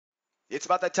It's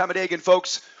about that time of day again,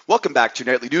 folks. Welcome back to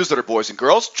your nightly newsletter, boys and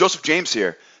girls. Joseph James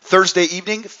here. Thursday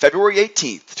evening, February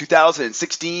 18th,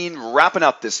 2016, wrapping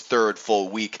up this third full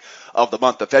week of the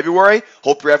month of February.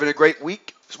 Hope you're having a great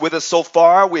week with us so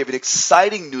far. We have an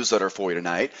exciting newsletter for you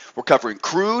tonight. We're covering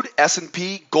crude,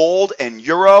 S&P, gold, and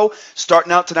euro.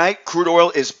 Starting out tonight, crude oil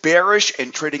is bearish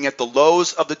and trading at the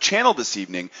lows of the channel this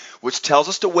evening, which tells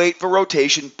us to wait for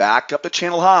rotation back up to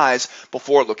channel highs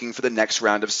before looking for the next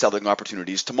round of selling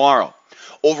opportunities tomorrow.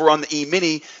 Over on the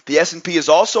E-mini, the S&P is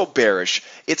also bearish.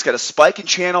 It's got a spike in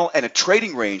channel and a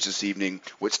trading range this evening,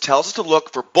 which tells us to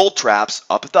look for bull traps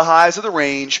up at the highs of the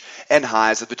range and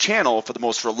highs of the channel for the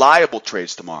most reliable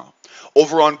trades tomorrow.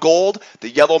 Over on gold, the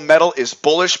yellow metal is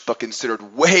bullish but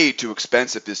considered way too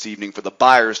expensive this evening for the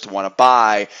buyers to want to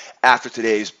buy after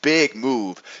today's big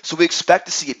move. So we expect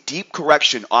to see a deep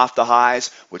correction off the highs,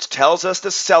 which tells us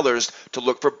the sellers to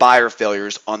look for buyer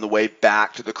failures on the way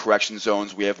back to the correction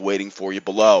zones we have waiting for you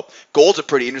below. Gold's a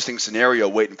pretty interesting scenario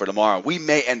waiting for tomorrow. We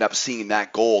may end up seeing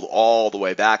that gold all the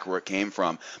way back where it came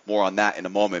from. More on that in a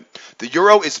moment. The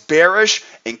euro is bearish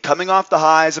and coming off the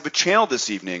highs of a channel this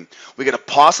evening. We get a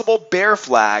possible bear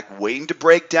flag waiting to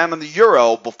break down on the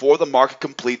euro before the market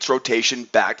completes rotation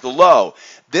back to the low.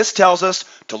 This tells us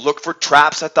to look for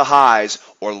traps at the highs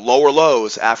or lower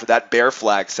lows after that bear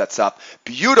flag sets up.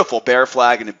 Beautiful bear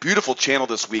flag and a beautiful channel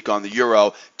this week on the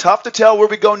euro. Tough to tell where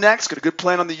we go next. Got a good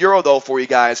plan on the euro though for you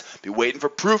guys. Be waiting for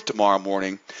proof tomorrow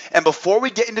morning. And before we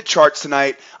get into charts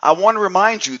tonight, I want to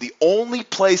remind you the only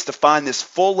place to find this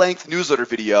full-length newsletter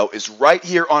video is right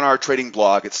here on our trading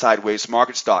blog at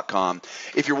sidewaysmarkets.com.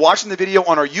 If you're watching the video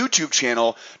on our YouTube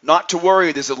channel, not to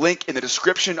worry, there's a link in the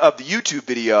description of the YouTube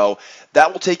video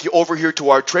that will take you over here to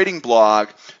our trading blog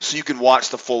so you can watch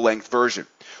the full-length version.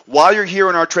 While you're here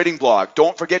in our trading blog,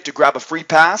 don't forget to grab a free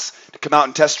pass to come out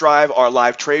and test drive our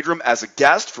live trade room as a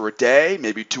guest for a day,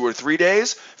 maybe 2 or 3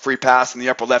 days. Free pass in the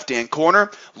upper left-hand corner.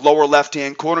 Lower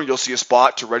left-hand corner, you'll see a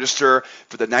spot to register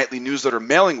for the nightly newsletter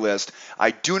mailing list.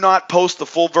 I do not post the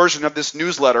full version of this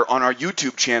newsletter on our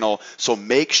YouTube channel, so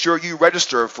make sure you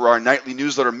register for our nightly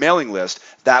newsletter mailing list.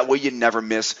 That way you never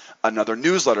miss another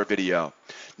newsletter video.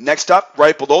 Next up,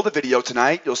 right below the video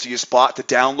tonight, you'll see a spot to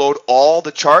download all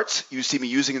the charts you see me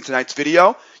using in tonight's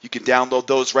video. You can download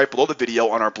those right below the video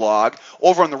on our blog.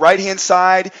 Over on the right-hand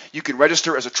side, you can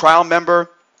register as a trial member,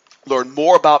 learn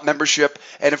more about membership,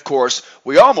 and of course,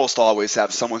 we almost always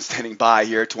have someone standing by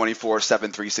here 24/7,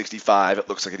 365. It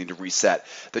looks like I need to reset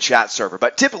the chat server.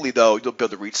 But typically, though, you'll be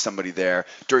able to reach somebody there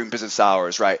during business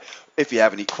hours, right, if you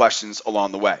have any questions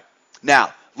along the way.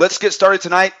 Now, let's get started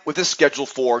tonight with the schedule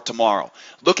for tomorrow.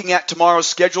 Looking at tomorrow's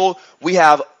schedule, we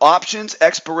have options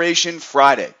expiration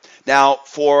Friday. Now,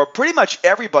 for pretty much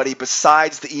everybody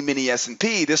besides the E-mini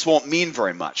S&P, this won't mean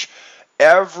very much.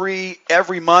 Every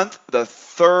month, the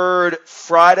third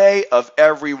Friday of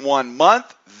every 1 month,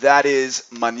 that is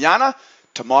mañana.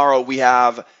 Tomorrow we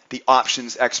have the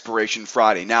options expiration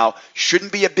Friday. Now,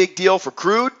 shouldn't be a big deal for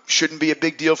crude, shouldn't be a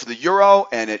big deal for the euro,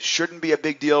 and it shouldn't be a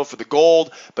big deal for the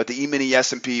gold, but the E-mini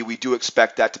S&P, we do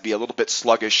expect that to be a little bit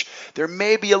sluggish. There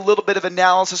may be a little bit of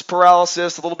analysis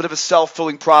paralysis, a little bit of a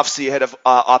self-fulfilling prophecy ahead of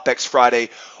OPEX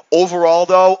Friday. Overall,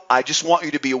 though, I just want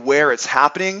you to be aware it's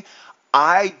happening.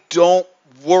 I don't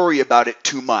worry about it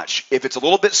too much. If it's a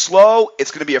little bit slow, it's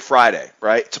going to be a Friday,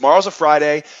 right? Tomorrow's a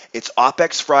Friday. It's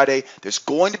OPEX Friday. There's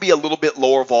going to be a little bit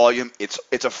lower volume. It's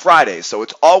a Friday, so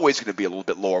it's always going to be a little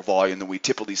bit lower volume than we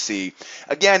typically see.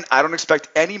 Again, I don't expect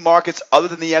any markets other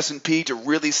than the S&P to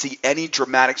really see any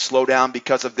dramatic slowdown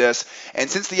because of this. And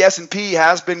since the S&P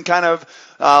has been kind of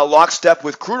lockstep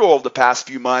with crude oil over the past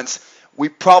few months, we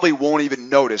probably won't even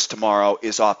notice tomorrow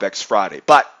is OPEX Friday.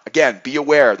 But again, be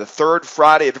aware, the third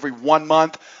Friday of every 1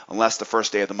 month, unless the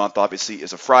first day of the month obviously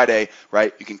is a Friday,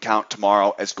 right? You can count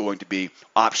tomorrow as going to be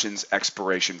options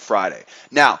expiration Friday.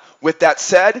 Now, with that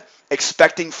said,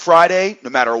 expecting Friday, no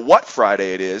matter what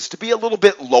Friday it is, to be a little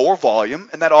bit lower volume,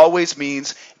 and that always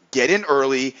means get in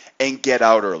early and get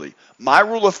out early. My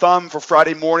rule of thumb for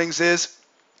Friday mornings is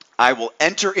I will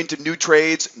enter into new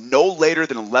trades no later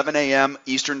than 11 a.m.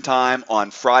 Eastern Time on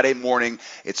Friday morning.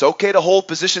 It's okay to hold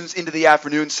positions into the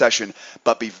afternoon session,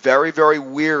 but be very, very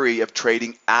wary of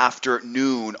trading after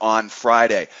noon on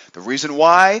Friday. The reason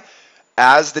why,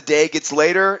 as the day gets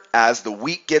later, as the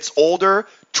week gets older,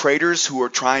 traders who are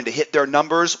trying to hit their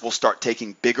numbers will start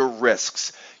taking bigger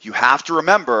risks. You have to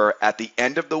remember at the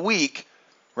end of the week,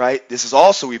 right? This is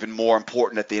also even more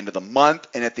important at the end of the month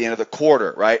and at the end of the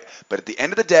quarter, right? But at the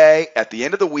end of the day, at the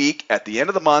end of the week, at the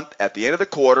end of the month, at the end of the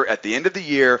quarter, at the end of the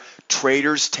year,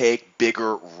 traders take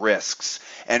bigger risks.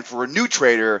 And for a new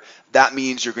trader, that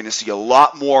means you're going to see a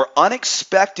lot more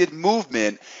unexpected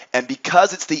movement. And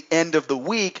because it's the end of the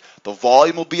week, the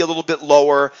volume will be a little bit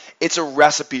lower. It's a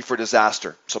recipe for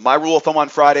disaster. So my rule of thumb on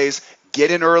Fridays,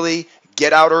 get in early,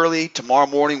 get out early. Tomorrow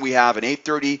morning we have an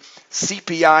 8:30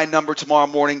 CPI number tomorrow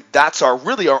morning. That's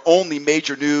really our only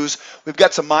major news. We've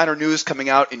got some minor news coming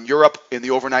out in Europe in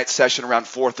the overnight session around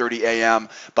 4:30 a.m.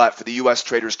 But for the U.S.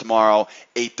 traders tomorrow,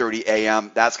 8:30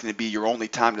 a.m., that's going to be your only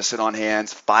time to sit on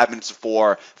hands, 5 minutes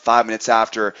before, 5 minutes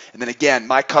after. And then again,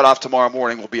 my cutoff tomorrow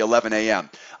morning will be 11 a.m.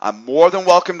 I'm more than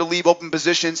welcome to leave open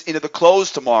positions into the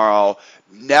close tomorrow.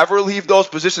 Never leave those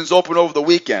positions open over the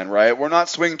weekend, right? We're not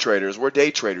swing traders. We're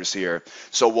day traders here.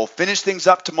 So we'll finish things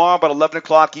up tomorrow about 11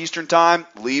 o'clock Eastern time.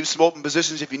 Leave some open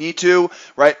positions if you need to,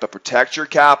 right? But protect your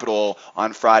capital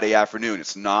on Friday afternoon.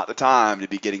 It's not the time to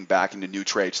be getting back into new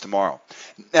trades tomorrow.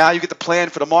 Now you get the plan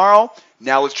for tomorrow.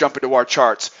 Now let's jump into our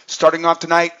charts. Starting off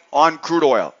tonight on crude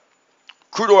oil.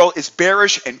 Crude oil is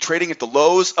bearish and trading at the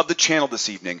lows of the channel this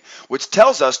evening, which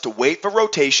tells us to wait for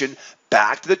rotation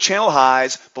back to the channel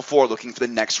highs before looking for the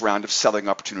next round of selling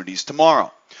opportunities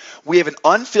tomorrow. We have an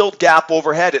unfilled gap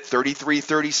overhead at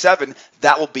 33.37.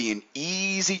 That will be an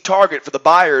easy target for the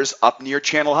buyers up near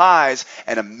channel highs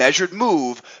and a measured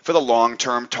move for the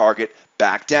long-term target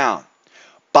back down.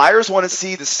 Buyers want to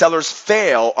see the sellers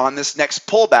fail on this next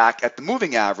pullback at the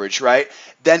moving average, right?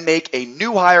 Then make a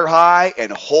new higher high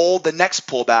and hold the next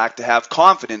pullback to have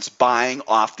confidence buying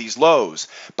off these lows.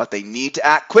 But they need to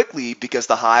act quickly because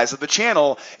the highs of the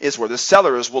channel is where the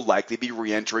sellers will likely be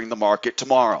re-entering the market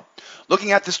tomorrow.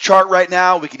 Looking at this chart right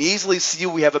now, we can easily see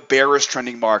we have a bearish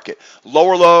trending market.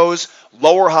 Lower lows,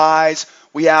 lower highs.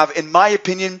 We have, in my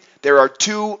opinion, there are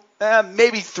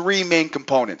maybe three main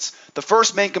components. The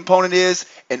first main component is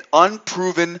an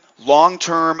unproven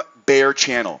long-term bear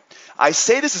channel. I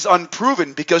say this is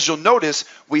unproven because you'll notice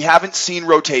we haven't seen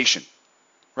rotation,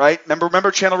 right? Remember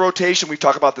channel rotation? We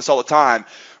talk about this all the time.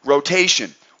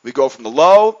 Rotation. We go from the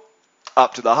low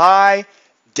up to the high,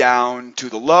 down to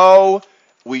the low.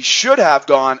 We should have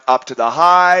gone up to the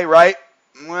high, right?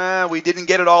 Well, we didn't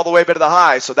get it all the way back to the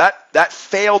high. So that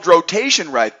failed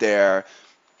rotation right there,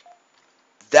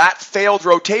 that failed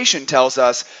rotation tells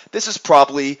us this is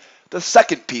probably the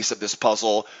second piece of this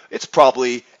puzzle. It's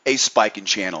probably a spike in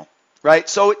channel, right?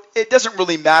 So it doesn't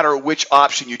really matter which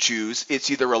option you choose.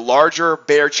 It's either a larger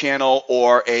bear channel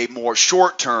or a more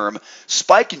short-term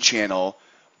spike in channel.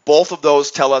 Both of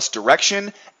those tell us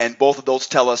direction, and both of those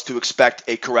tell us to expect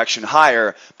a correction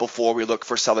higher before we look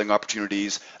for selling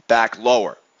opportunities back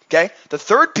lower, okay? The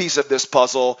third piece of this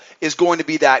puzzle is going to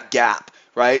be that gap.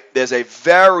 Right? There's a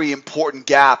very important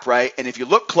gap, right? And if you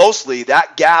look closely,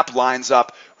 that gap lines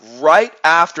up right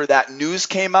after that news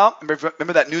came out.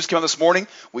 Remember that news came out this morning?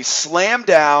 We slammed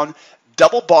down,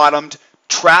 double bottomed,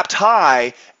 trapped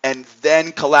high, and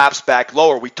then collapsed back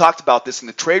lower. We talked about this in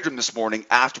the trade room this morning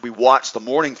after we watched the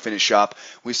morning finish up.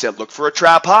 We said look for a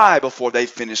trap high before they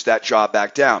finish that job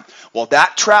back down. Well,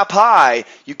 that trap high,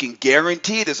 you can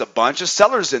guarantee there's a bunch of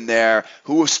sellers in there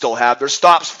who still have their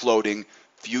stops floating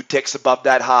few ticks above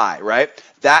that high, right?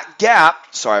 That gap,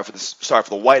 sorry for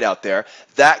the white out there,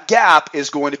 that gap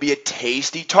is going to be a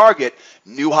tasty target.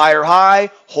 New higher high,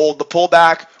 hold the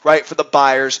pullback, right, for the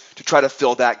buyers to try to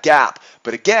fill that gap.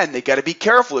 But again, they got to be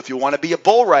careful. If you want to be a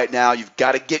bull right now, you've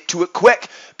got to get to it quick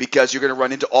because you're going to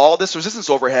run into all this resistance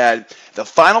overhead. The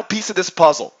final piece of this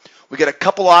puzzle, we got a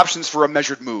couple options for a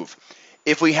measured move.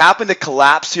 If we happen to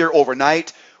collapse here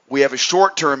overnight, we have a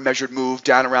short-term measured move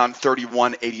down around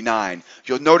 31.89.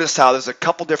 You'll notice how there's a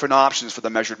couple different options for the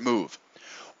measured move.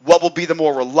 What will be the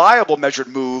more reliable measured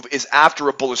move is after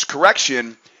a bullish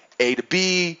correction, A to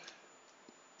B,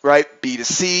 right, B to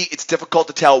C. It's difficult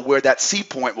to tell where that C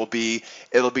point will be.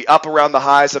 It'll be up around the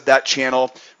highs of that channel,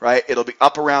 right? It'll be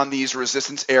up around these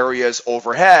resistance areas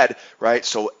overhead, right?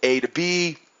 So A to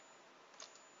B,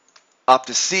 up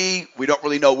to C. We don't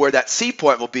really know where that C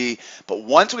point will be, but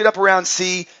once we get up around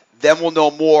C, then we'll know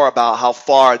more about how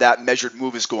far that measured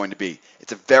move is going to be.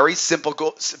 It's a very simple,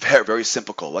 very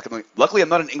simple. Luckily, I'm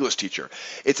not an English teacher.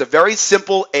 It's a very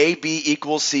simple AB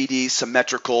equals CD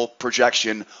symmetrical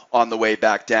projection on the way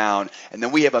back down. And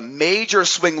then we have a major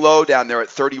swing low down there at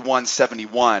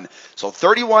 31.71. So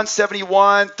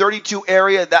 31.71, 32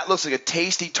 area, that looks like a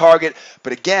tasty target.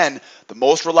 But again, the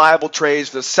most reliable trades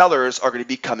for the sellers are going to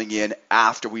be coming in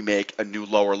after we make a new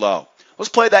lower low. Let's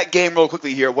play that game real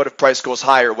quickly here. What if price goes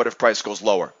higher? What if price goes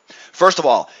lower? First of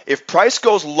all, if price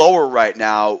goes lower right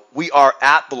now, we are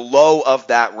at the low of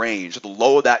that range, the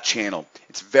low of that channel.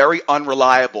 It's very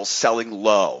unreliable selling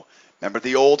low. Remember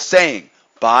the old saying,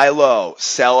 buy low,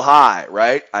 sell high,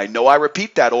 right? I know I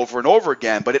repeat that over and over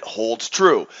again, but it holds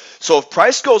true. So if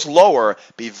price goes lower,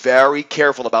 be very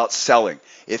careful about selling.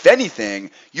 If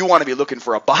anything, you want to be looking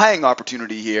for a buying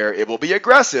opportunity here. It will be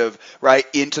aggressive, right,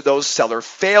 into those seller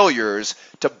failures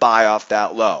to buy off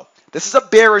that low. This is a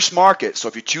bearish market, so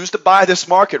if you choose to buy this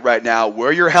market right now,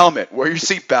 wear your helmet, wear your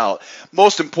seatbelt.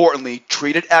 Most importantly,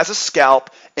 treat it as a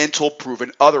scalp until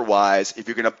proven otherwise if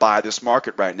you're going to buy this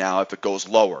market right now if it goes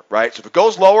lower, right? So if it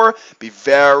goes lower, be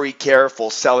very careful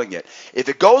selling it. If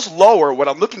it goes lower, what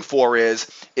I'm looking for is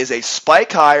a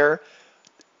spike higher,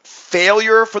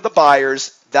 failure for the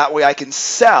buyers. That way I can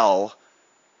sell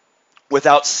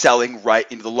without selling right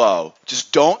into the low.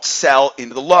 Just don't sell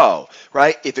into the low,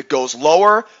 right? If it goes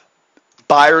lower,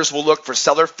 buyers will look for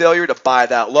seller failure to buy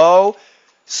that low.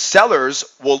 Sellers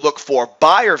will look for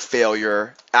buyer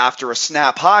failure after a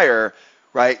snap higher,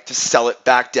 right, to sell it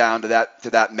back down to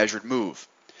that measured move.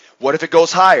 What if it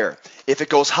goes higher? If it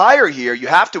goes higher here, you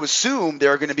have to assume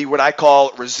there are going to be what I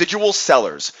call residual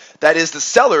sellers. That is the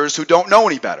sellers who don't know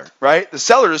any better, right? The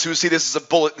sellers who see this as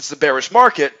this is a bearish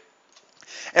market,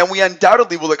 and we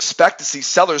undoubtedly will expect to see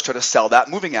sellers try to sell that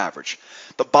moving average.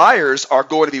 The buyers are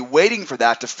going to be waiting for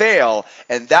that to fail,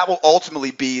 and that will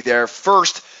ultimately be their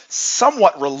first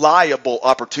somewhat reliable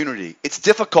opportunity. It's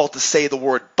difficult to say the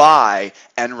word buy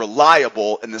and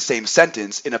reliable in the same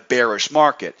sentence in a bearish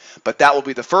market, but that will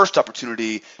be the first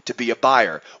opportunity to be a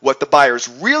buyer. What the buyers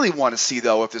really want to see,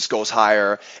 though, if this goes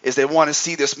higher, is they want to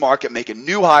see this market make a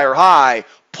new higher high,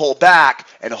 pull back,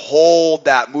 and hold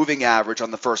that moving average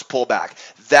on the first pullback.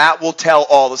 That will tell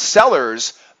all the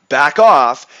sellers back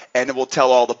off, and it will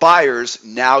tell all the buyers,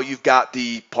 now you've got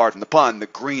the, pardon the pun, the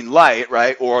green light,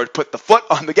 right? Or put the foot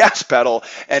on the gas pedal,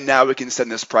 and now we can send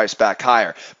this price back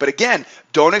higher. But again,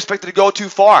 don't expect it to go too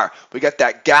far. We got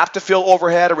that gap to fill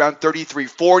overhead around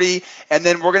 33.40, and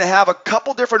then we're going to have a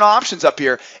couple different options up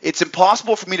here. It's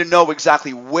impossible for me to know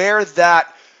exactly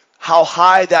how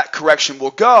high that correction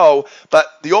will go, but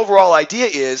the overall idea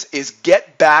is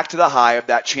get back to the high of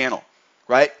that channel.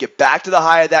 Right? Get back to the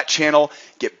high of that channel,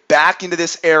 get back into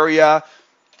this area.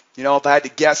 You know, if I had to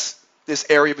guess, this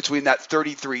area between that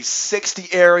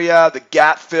 33.60 area, the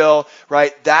gap fill,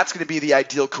 right? That's going to be the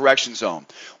ideal correction zone.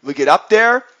 When we get up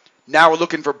there, now we're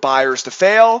looking for buyers to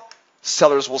fail.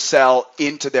 Sellers will sell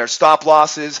into their stop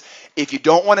losses. If you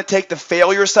don't want to take the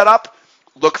failure setup,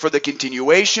 look for the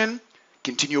continuation.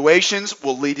 Continuations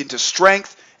will lead into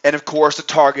strength. And of course, the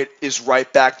target is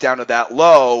right back down to that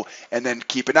low, and then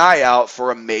keep an eye out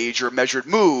for a major measured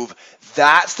move.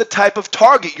 That's the type of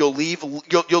target you'll leave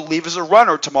as a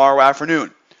runner tomorrow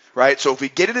afternoon, right? So if we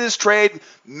get into this trade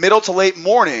middle to late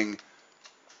morning,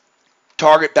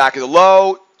 target back at the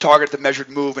low, target the measured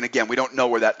move, and again, we don't know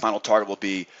where that final target will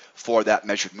be for that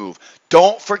measured move.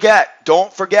 Don't forget,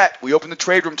 we open the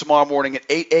trade room tomorrow morning at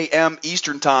 8 a.m.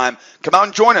 Eastern Time. Come out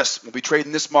and join us. We'll be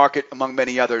trading this market, among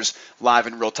many others, live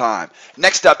in real time.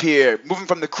 Next up here, moving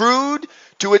from the crude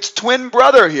to its twin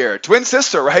brother here, twin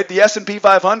sister, right? The S&P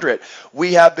 500.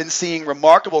 We have been seeing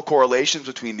remarkable correlations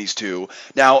between these two.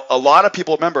 Now, a lot of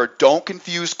people, remember, don't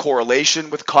confuse correlation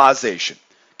with causation.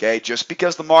 Okay, just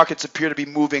because the markets appear to be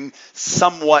moving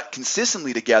somewhat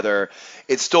consistently together,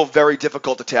 it's still very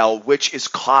difficult to tell which is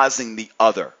causing the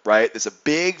other, right? There's a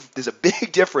big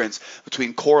difference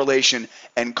between correlation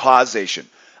and causation.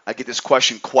 I get this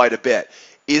question quite a bit.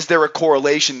 Is there a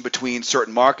correlation between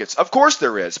certain markets? Of course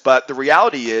there is, but the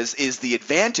reality is the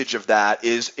advantage of that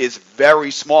is very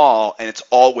small, and it's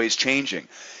always changing.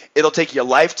 It'll take you a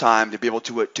lifetime to be able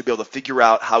to figure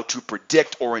out how to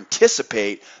predict or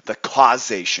anticipate the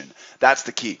causation. That's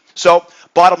the key. So,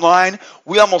 bottom line,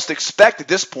 we almost expect at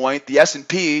this point the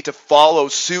S&P to follow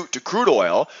suit to crude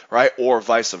oil, right, or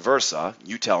vice versa.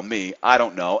 You tell me. I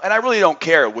don't know, and I really don't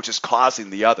care which is causing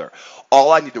the other.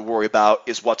 All I need to worry about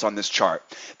is what's on this chart.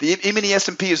 The mini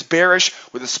S&P is bearish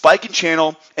with a spike in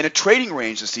channel and a trading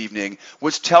range this evening,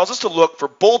 which tells us to look for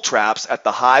bull traps at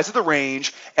the highs of the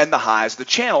range and the highs of the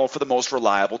channel for the most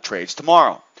reliable trades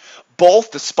tomorrow.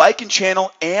 Both the spike in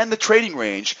channel and the trading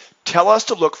range tell us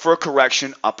to look for a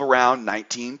correction up around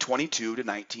 1922 to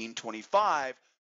 1925.